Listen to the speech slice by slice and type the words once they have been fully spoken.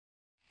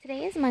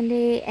Today is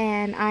Monday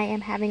and I am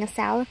having a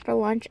salad for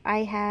lunch. I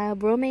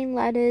have romaine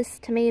lettuce,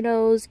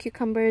 tomatoes,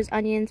 cucumbers,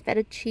 onions,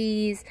 feta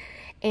cheese,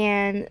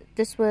 and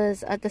this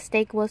was the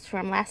steak was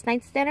from last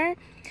night's dinner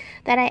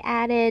that I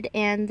added,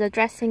 and the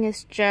dressing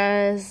is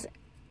just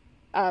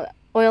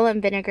oil and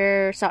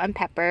vinegar, salt and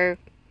pepper,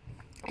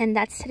 and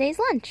that's today's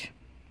lunch.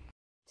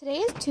 Today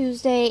is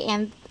Tuesday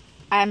and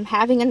I'm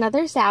having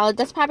another salad.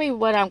 That's probably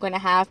what I'm going to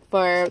have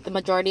for the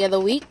majority of the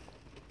week.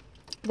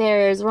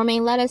 There's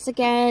romaine lettuce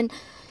again,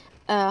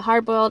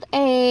 hard-boiled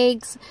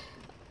eggs,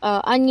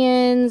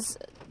 onions,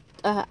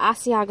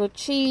 Asiago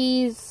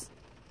cheese,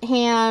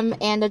 ham,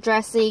 and the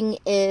dressing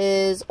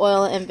is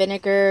oil and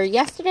vinegar.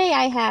 Yesterday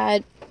I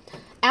had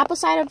apple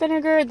cider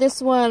vinegar.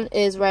 This one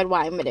is red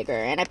wine vinegar,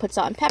 and I put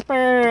salt and pepper,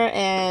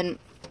 and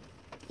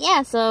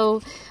yeah,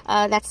 so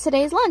that's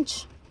today's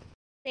lunch.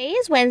 Today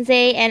is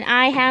Wednesday and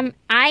I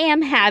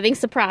am having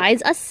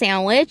a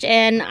sandwich,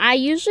 and I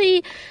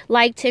usually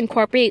like to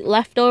incorporate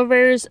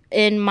leftovers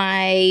in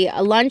my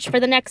lunch for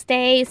the next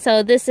day.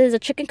 So this is a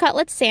chicken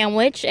cutlet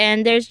sandwich,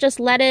 and there's just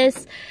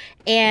lettuce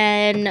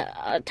and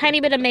a tiny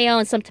bit of mayo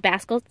and some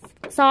Tabasco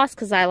sauce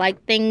because I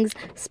like things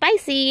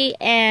spicy.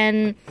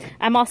 And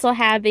I'm also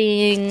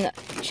having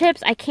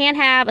chips. I can't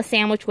have a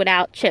sandwich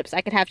without chips.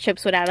 I could have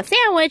chips without a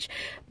sandwich,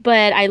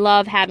 but I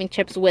love having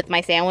chips with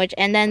my sandwich.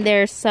 And then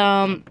there's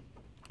some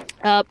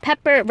red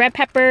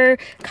pepper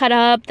cut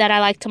up that I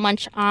like to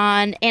munch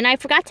on. And I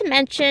forgot to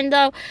mention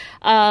though,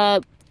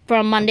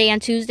 from Monday and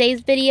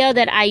Tuesday's video,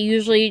 that I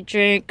usually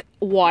drink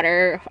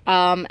water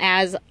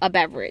as a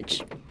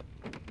beverage.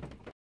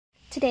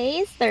 Today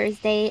is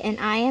Thursday and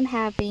I am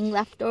having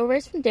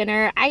leftovers from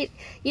dinner. I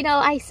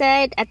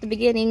said at the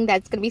beginning that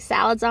it's gonna be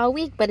salads all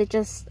week, but it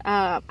just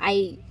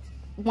I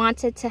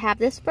wanted to have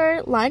this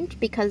for lunch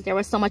because there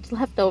was so much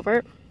left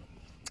over.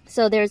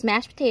 So there's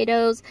mashed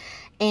potatoes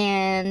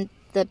and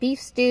the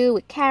beef stew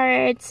with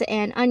carrots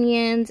and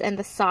onions, and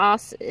the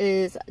sauce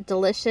is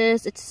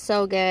delicious. It's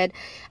so good.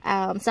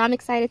 So I'm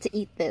excited to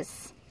eat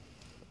this.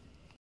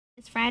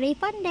 It's Friday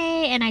fun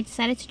day and I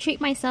decided to treat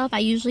myself. I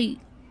usually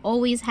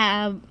always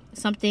have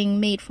something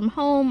made from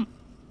home,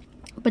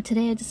 but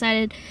today I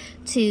decided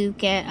to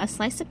get a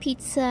slice of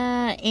pizza,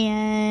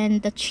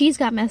 and the cheese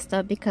got messed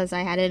up because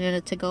I had it in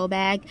a to-go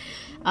bag,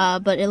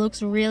 but it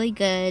looks really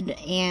good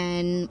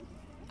and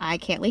I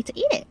can't wait to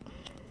eat it.